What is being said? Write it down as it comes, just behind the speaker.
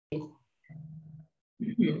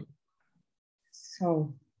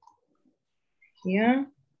So here.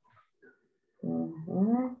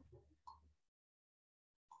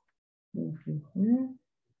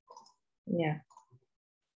 Yeah.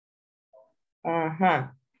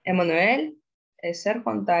 Emmanuel, ser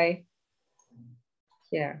contai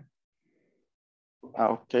here.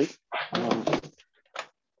 Okay.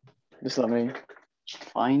 Just let me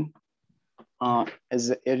find. Is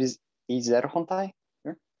there hontai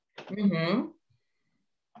here?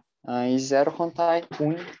 Is there hontai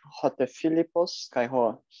un hote Philippos kai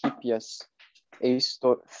ho hippias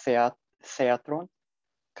eisto theatron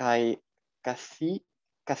kai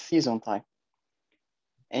cathizontai.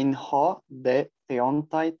 En ho de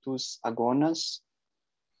theontai tus agonas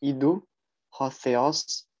idu ho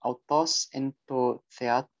theos autos ento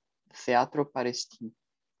theatro parestin.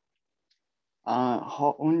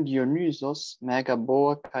 Ho un Dionysos mega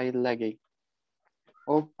boa kai lege.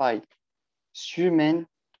 O pai, sumen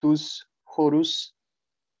tus horus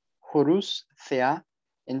thea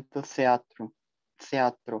ento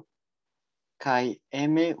theatro kai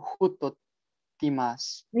eme hutot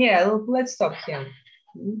timas. Yeah, let's stop here.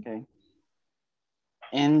 Okay.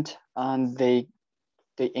 And they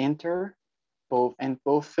enter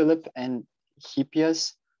both Philip and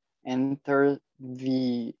Hippias enter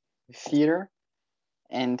the theater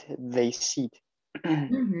and they sit.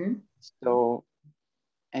 So,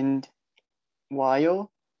 and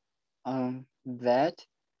while that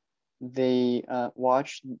they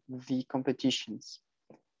watch the competitions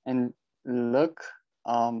and look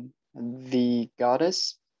the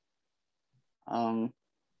goddess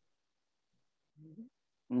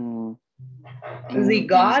the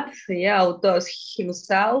god, yeah, autos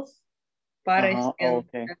himself.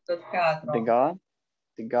 Okay.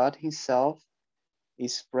 The god himself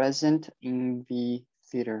is present in the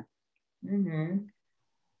theater.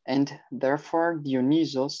 And therefore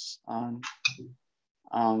Dionysos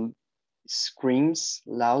screams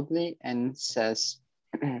loudly and says,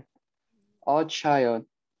 "Oh child,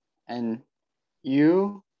 and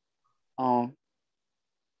you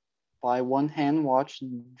by one hand watch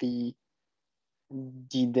the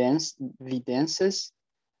dances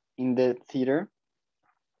in the theater,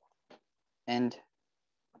 and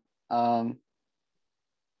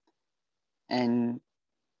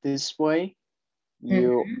this way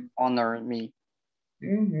you honor me."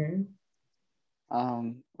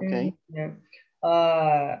 Okay.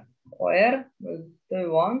 Where do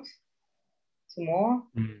you want some more?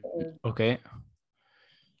 Okay.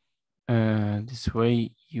 This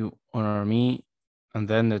way you honor me, and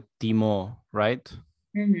then the timo, right?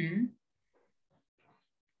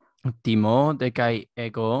 Timo de kai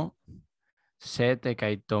ego, se de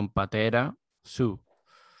kai ton patera su.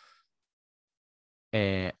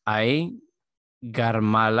 Ai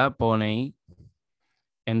garmala ponei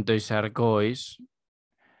entoisargois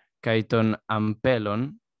kai ton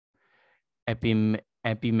ampelon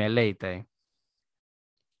epimeleite.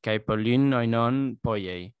 Kai polin noinon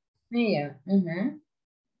poiei. Yeah.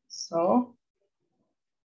 So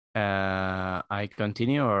I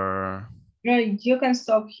continue or no, you can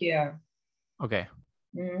stop here. okay.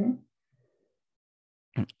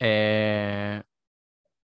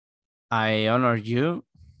 I honor you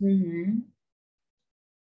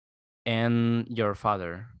and your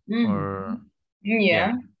father, or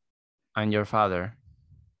yeah, and your father.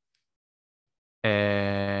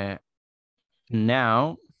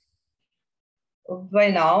 Now,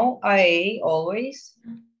 by now, I always,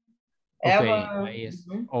 okay, ever,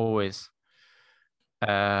 always,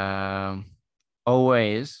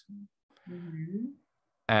 always,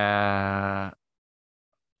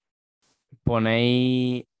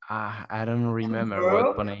 ponei, I don't remember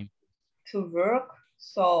what ponei. To work,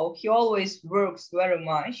 so he always works very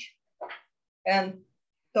much, and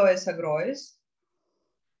to es agrois.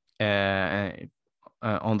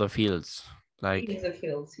 On the fields, like in the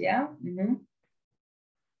fields, yeah.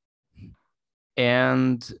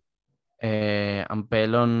 And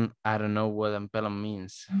ampelon, I don't know what ampelon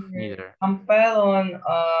means neither. Ampelon,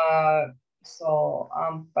 so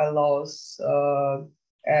ampelos,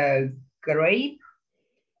 grape,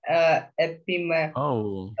 epime,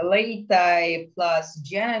 leitai plus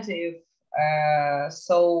genitive,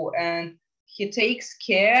 so, and he takes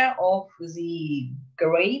care of the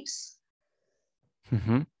grapes.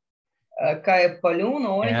 And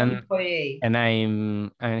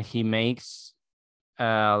he makes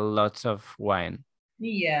lots of wine.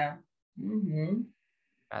 Yeah.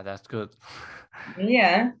 That's good.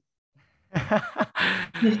 Yeah.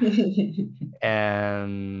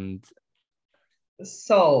 And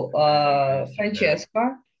so,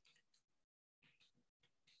 Francesca.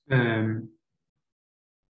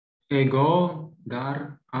 ego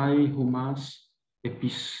gar ai humas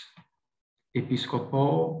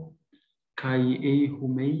episcopo kai e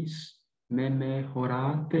humeis meme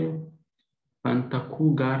horate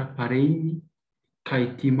pantaku gar paremi kai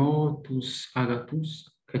timotus agatus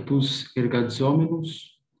kai tus ergazomenus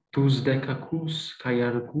tus decacus kai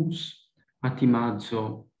argus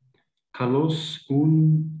atimazo kalos un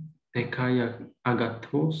kai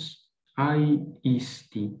agatos ai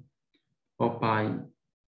isti opai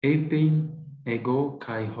epei ego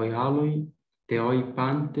kai hoialoi teoi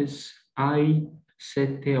pantes ai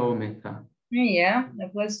seteometa. Yeah,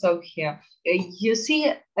 let's stop here. You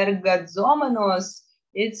see, ergazomenos,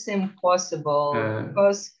 it's impossible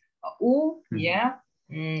because yeah,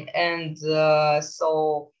 and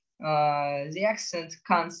so the accent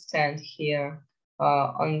can't stand here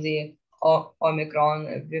on the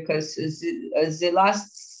omicron because the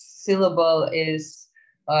last syllable is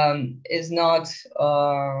not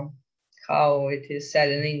how it is said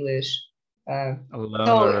in English.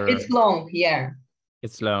 So it's long, yeah.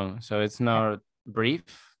 It's long, so it's not brief.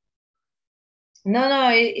 No,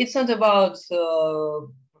 it's not about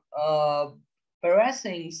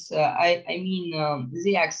harassings. I mean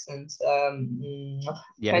the accent.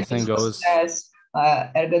 The accent goes as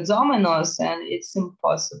ergozomenos, and it's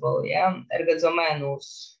impossible. Yeah,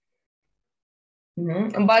 ergozomenos.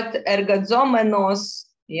 But ergozomenos,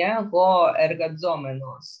 yeah, go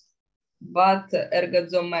ergozomenos, but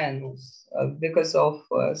ergozomenos because of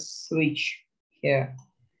switch here.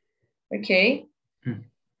 Okay.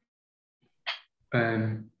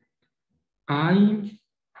 I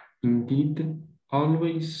indeed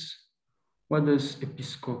always. What does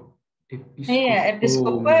episcopeo? Yeah,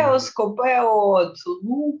 episcopeo, scopeo, to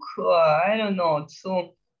look. I don't know.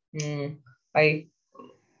 To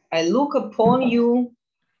I look upon you.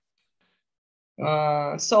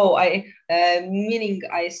 So I meaning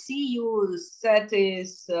I see you. That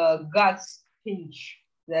is God's speech.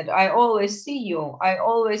 That I always see you. I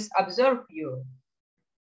always observe you.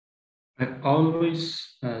 I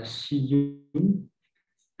always see you,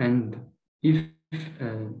 and if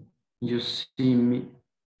you see me,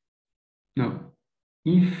 no,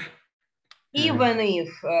 if even if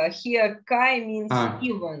here kai means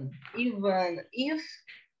even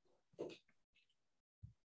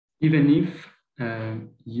if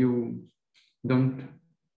you don't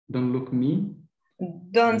look me,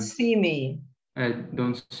 don't see me,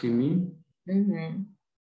 don't see me.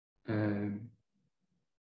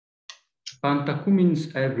 Pantaku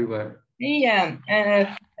means everywhere. Yeah,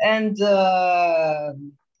 and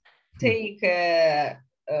take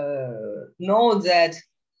note that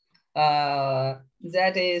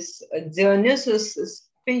that is Dionysus'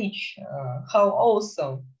 speech. How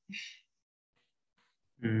awesome!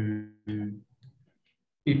 And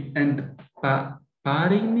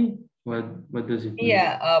parini, what does it mean?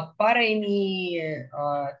 Yeah, parini,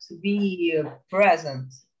 to be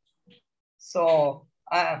present. So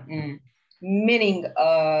meaning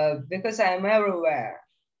because I'm everywhere.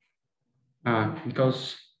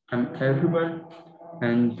 Because I'm everywhere,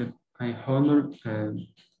 and I honor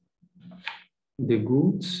the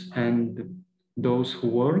goods and those who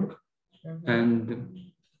work, and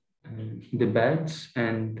the bads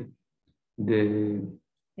and the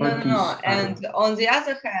No. And on the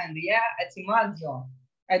other hand, yeah, atimaggio,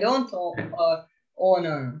 I don't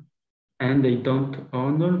honor. And they don't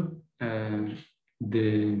honor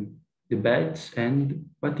the bads and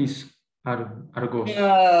what is argos?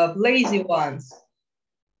 Lazy ones.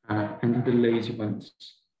 And the lazy ones.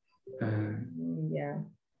 Yeah.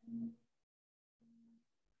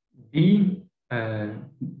 Be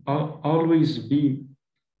always be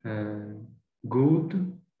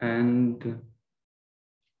good and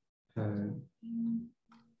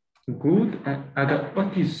good.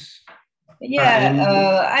 What is?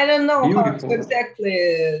 Yeah, I don't know beautiful. how to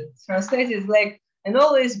exactly translate it. Like, and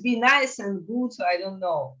always be nice and good. So I don't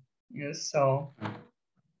know. Yeah, so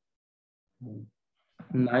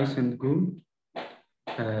nice and good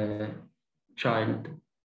child.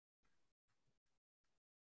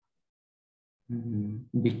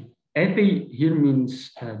 Epi here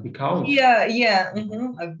means because. Yeah.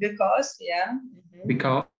 Because, yeah.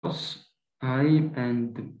 Because I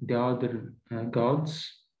and the other gods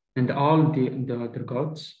and all the other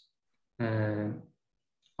gods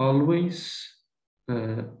always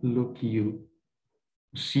look you,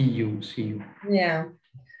 see you. Yeah.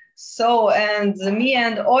 So, and me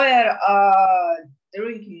and Oyer are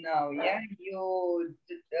drinking now, yeah? You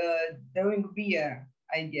drink beer,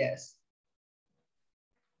 I guess.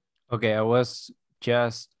 Okay, I was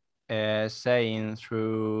just saying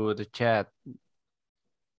through the chat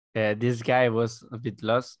this guy was a bit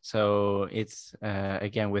lost, so it's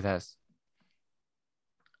again with us.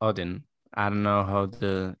 Odin. I don't know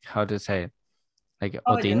how to say it. Like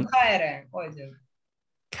Odin. Odin.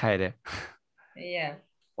 Kaide. Yeah.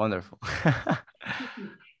 Wonderful.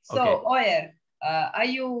 So, Okay. Oyer, are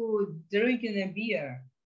you drinking a beer?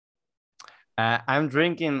 I'm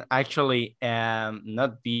drinking actually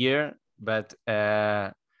not beer, but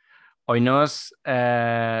oinos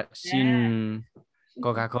sin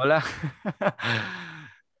Coca-Cola.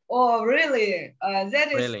 Oh, really?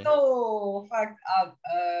 That is Really? so fucked up.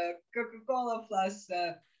 Coca-Cola plus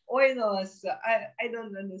Oinos. I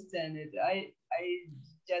don't understand it. I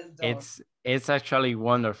just don't. It's actually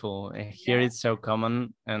wonderful. Here Yeah. it's so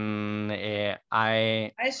common, and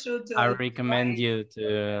I should recommend try. you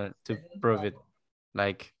to prove it.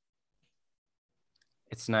 Like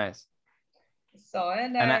it's nice. So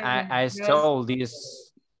and I just stole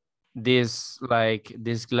this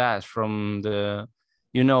glass from the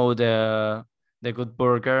the Good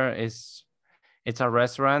Burger is it's a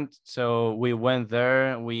restaurant, so we went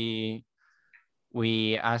there, we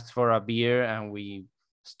asked for a beer and we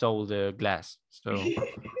stole the glass, so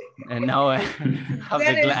and now I have the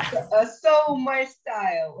that is glass. so my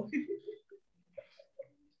style.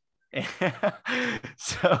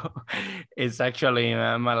 So it's actually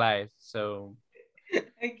my life, so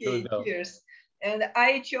Okay, cheers. And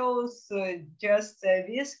I chose just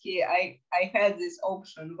whiskey. I had this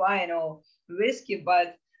option, wine or whiskey,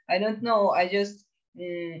 but I don't know. I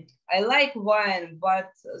like wine, but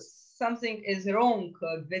something is wrong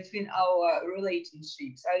between our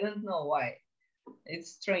relationships. I don't know why.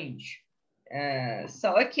 It's strange.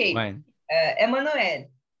 So okay, wine. Emmanuel.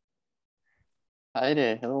 Hi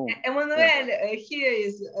there, hello. Emmanuel here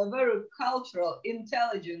is a very cultural,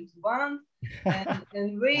 intelligent one,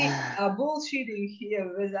 and we are bullshitting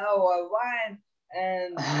here with our wine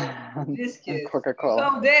and biscuits. Coca-Cola.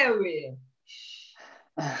 How dare we?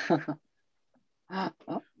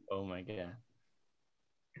 Oh my god.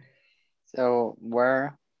 So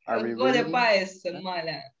where are we Годе reading? паес,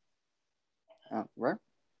 Маля. Where?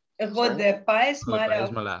 Годе паес, Goede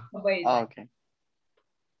prijs, Маля. Mala. Oh, okay.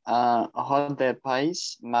 Hodde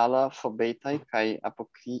pais mala phobetai kai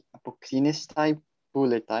apoklinistai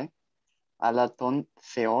buletai alaton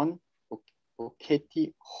theon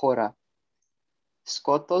oketi hora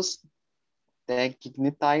skotos de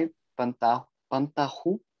gignitai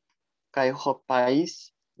pantahu kai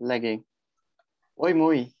hopais lege. Oi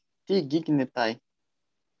moi, ti gignitai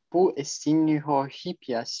pu estinho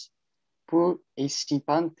hipias pu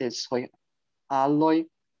esipantes hoi aloi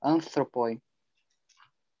anthropoi.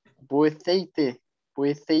 Buetheite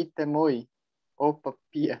moi, o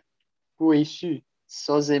papia, bueshu,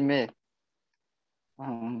 sozeme.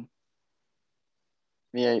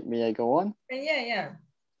 May I go on? Yeah.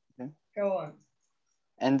 Okay. Go on.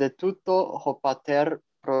 And the tuto hopater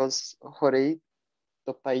pros horei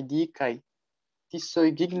topaidi kai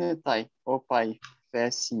tisoi gignetai opai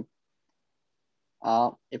fesi.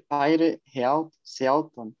 Epaire heaut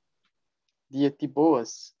seauton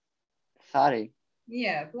dietiboas thare.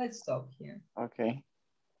 Yeah, let's stop here. Okay.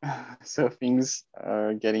 So things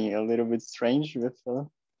are getting a little bit strange with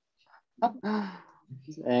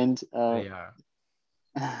and They are.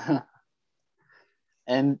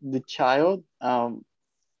 and the child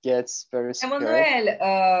gets very scared.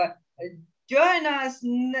 Emmanuel, join us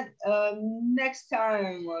next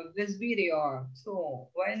time this video. So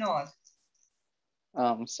why not?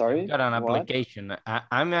 Sorry. I've got an what? application.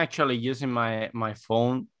 I'm actually using my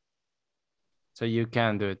phone, so you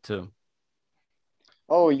can do it too.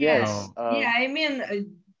 Oh yes. Yeah, I mean,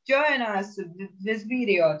 join us this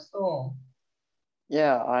video. So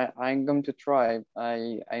yeah, I'm going to try.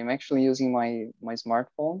 I'm actually using my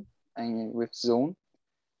smartphone and with Zoom,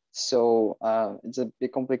 so it's a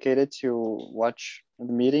bit complicated to watch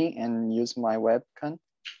the meeting and use my webcam.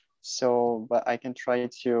 So, but I can try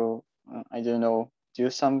to I don't know, do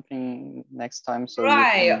something next time so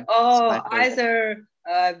right. you can Oh, either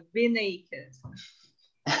be naked.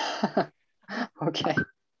 Okay.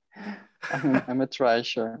 I'm a try,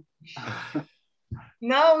 sure.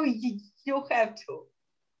 No, you have to.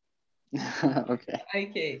 Okay.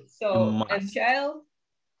 Okay. So and child.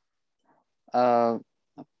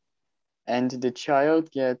 And the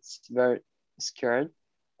child gets very scared,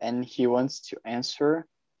 and he wants to answer,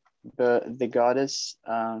 but the goddess,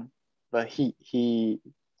 but he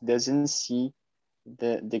doesn't see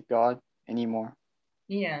the god anymore.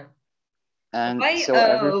 Yeah. And why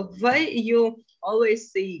so why you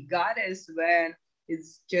always say goddess when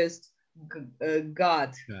it's just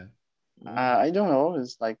God? I don't know.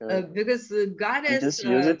 It's like because I goddess just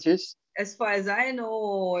use it as far as I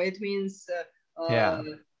know, it means Yeah.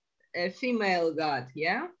 a female god.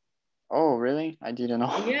 Yeah. Oh, really? I didn't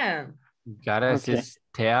know. Yeah. Goddess Okay. is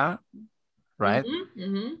Thea, right?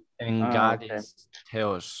 And Oh, God okay. is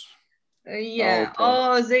Theos. Yeah. Okay.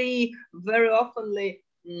 Oh, they very often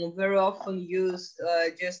use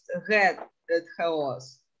just head that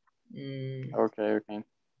Theos. Okay. Okay.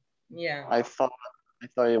 Yeah. I thought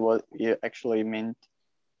it actually meant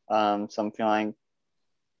something like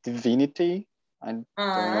divinity. I don't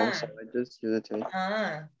know, so I just use it.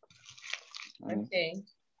 Okay.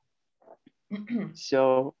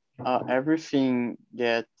 So everything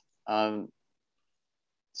get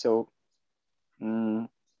so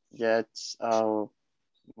gets how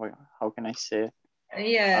can I say it?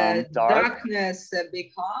 Yeah, Dark. darkness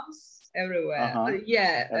becomes everywhere. Uh-huh.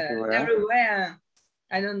 Yeah, Everywhere. everywhere.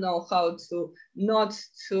 I don't know how to not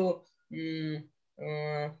to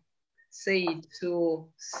uh, say too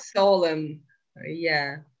solemn.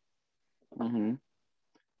 Yeah. Mm-hmm.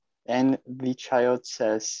 And the child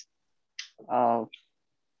says, oh,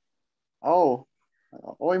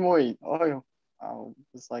 oi moi, oi.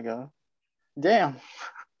 It's like damn,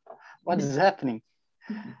 what is happening?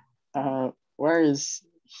 Uh, where is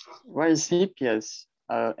Hippias?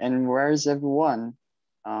 And where is everyone?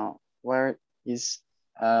 Where is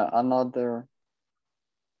another?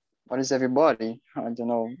 What is everybody? I don't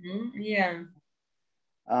know. Yeah.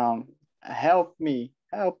 Help me,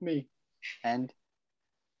 help me. And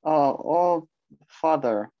oh,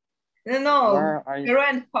 father, No, where are you?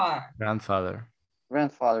 grandpa. Grandfather.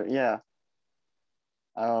 Grandfather, yeah.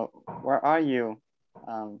 Where are you?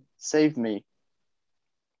 Save me.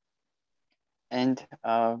 And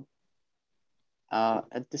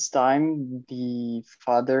at this time, the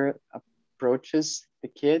father approaches the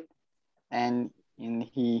kid, and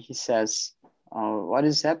he says, "What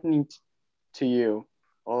is happening to you,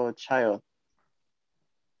 oh child?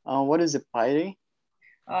 What is a piety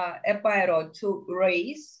Epiro to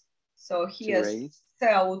raise. So to here's raise?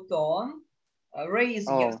 Celton. Raise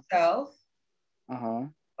Oh, yourself uh-huh,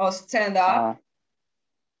 or stand up.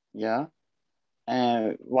 yeah.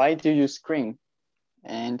 And why do you scream?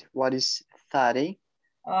 And what is thati?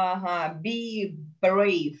 Be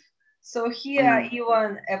brave. So here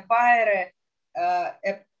even epire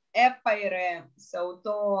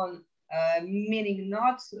Celton, meaning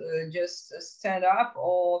not just stand up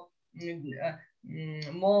or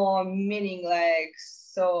more meaning like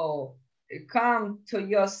so come to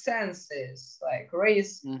your senses, like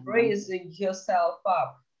raise yourself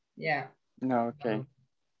up. Yeah. No, okay.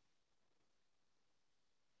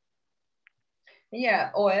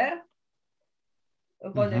 Yeah, or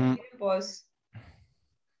what the Philippos.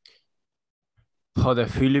 Hode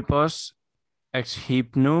Philippos ex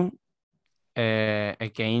hypnu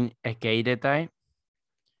ekeidetai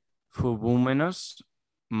fubumenos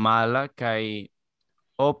mala kai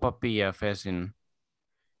opapia fesin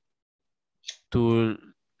tu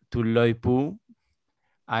loipu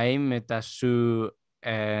ai metasu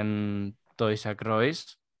en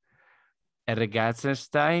toisakrois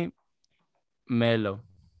ergatsestai melo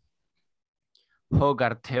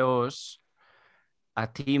hogartheos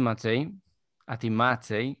atimatei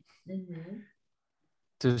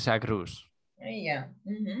to sacrus. Yeah.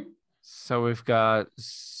 So we've got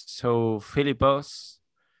Philippos,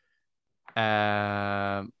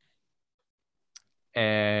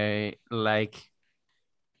 like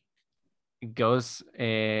goes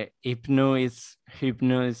hypno is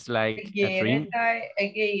like a dream.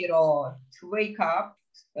 Egeiro, to wake up.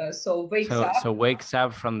 So wakes up. So wakes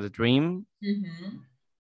up from the dream.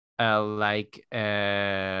 Like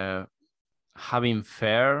having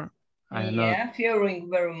fear. I don't know. Fearing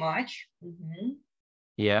very much.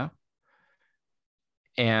 Yeah.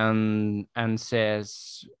 And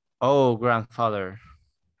says, "Oh, grandfather."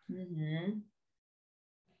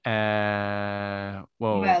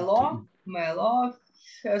 Well, Melo.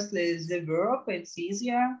 Firstly, is the verb. It's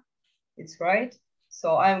easier. It's right.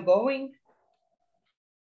 So I'm going.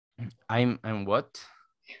 I'm what?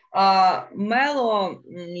 Melo,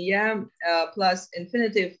 plus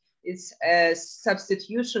infinitive is a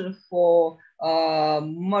substitution for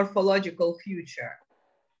morphological future.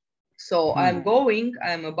 So I'm going,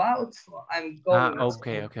 I'm about, I'm going.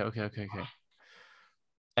 Okay.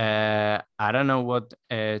 I don't know what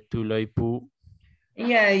tuloipu.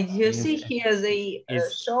 Yeah, you see here they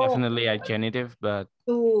show definitely a genitive, but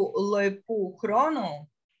tuloipu chrono.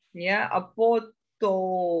 Yeah,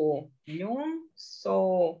 apoto yun.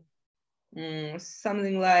 So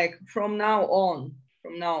something like from now on.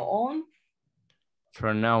 From now on.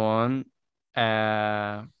 From now on,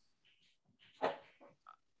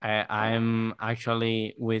 I'm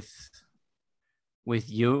actually with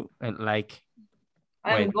you, like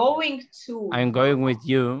I'm wait, going to. I'm going with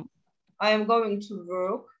you. I am going to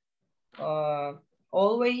work.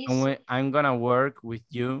 Always. I'm gonna work with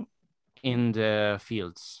you in the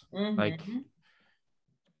fields, like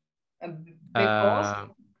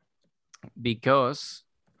because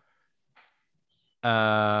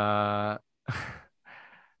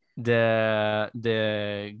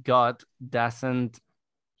the God doesn't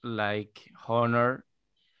like honor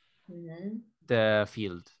the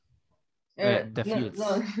field, the fields.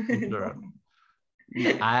 No.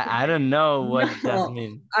 I don't know what that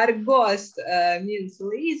means. Argos means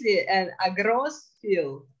lazy, and agros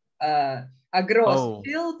field. Agros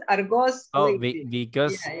field, argos lazy.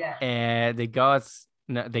 Because the gods,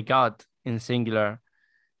 no, the God in singular,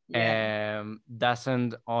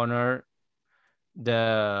 doesn't honor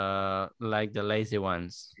the lazy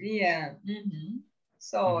ones. Yeah.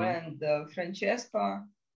 So and Francesco.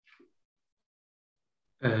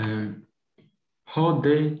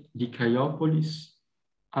 Hode Dikaiopolis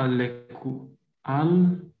al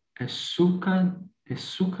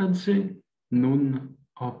esukadze nun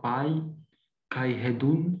opai kai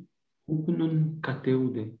hedun ugnun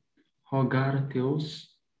kateude hogar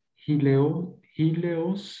theos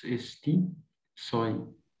hileos esti soi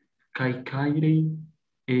kai kairei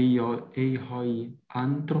eihoi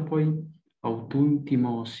anthropoi autun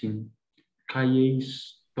timosin kai eis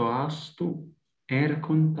toastu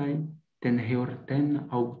ercontai ten heorten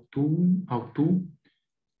autu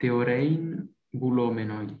theorein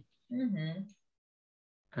gulomenoi.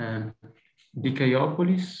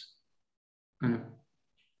 Dikaiopolis,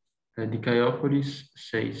 Dikaiopolis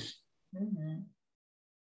says.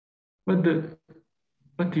 What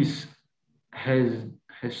is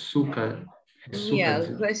Hesuka? Yeah,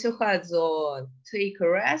 Hesuhadzo, take a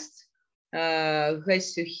rest.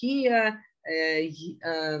 Hesuhia,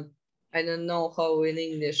 I don't know how in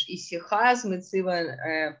English. Isihasm, it's even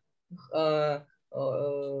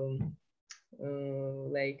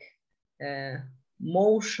like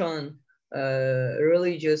motion,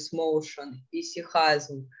 religious motion,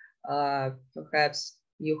 isihasm. Perhaps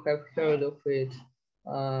you have heard of it.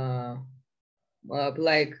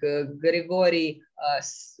 Like Grigori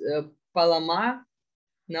Palama,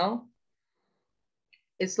 no?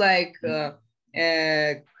 It's like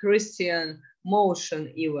a Christian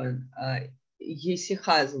motion even,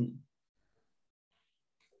 Yesihasm.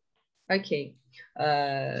 Okay.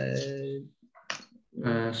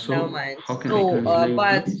 So never mind. how can I translate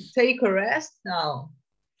but this? Take a rest now.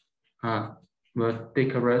 But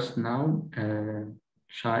take a rest now,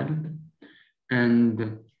 child.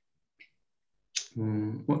 And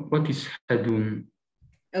what is Hedun?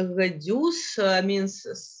 Reduce means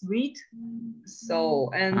sweet. So,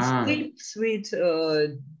 and sleep, sweet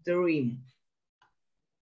dream.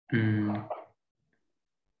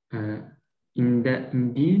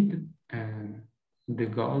 Indeed, the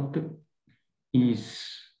God is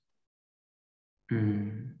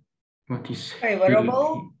what is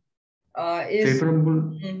favorable.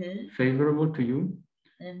 Favorable to you,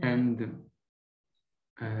 and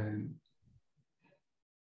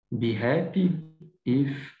be happy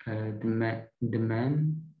if the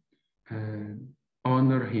man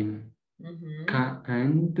honor him,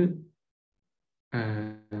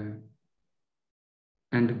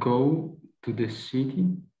 and go to the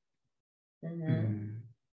city,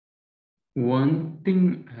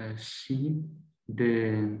 wanting see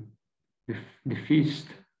the feast,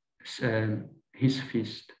 his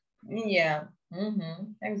feast. Yeah,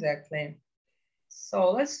 exactly.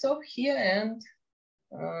 So let's stop here and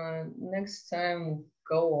next time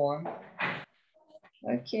go on.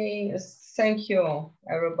 Okay, thank you,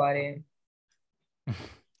 everybody.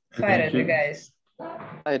 Thank you. Guys.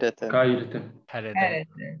 Kairete.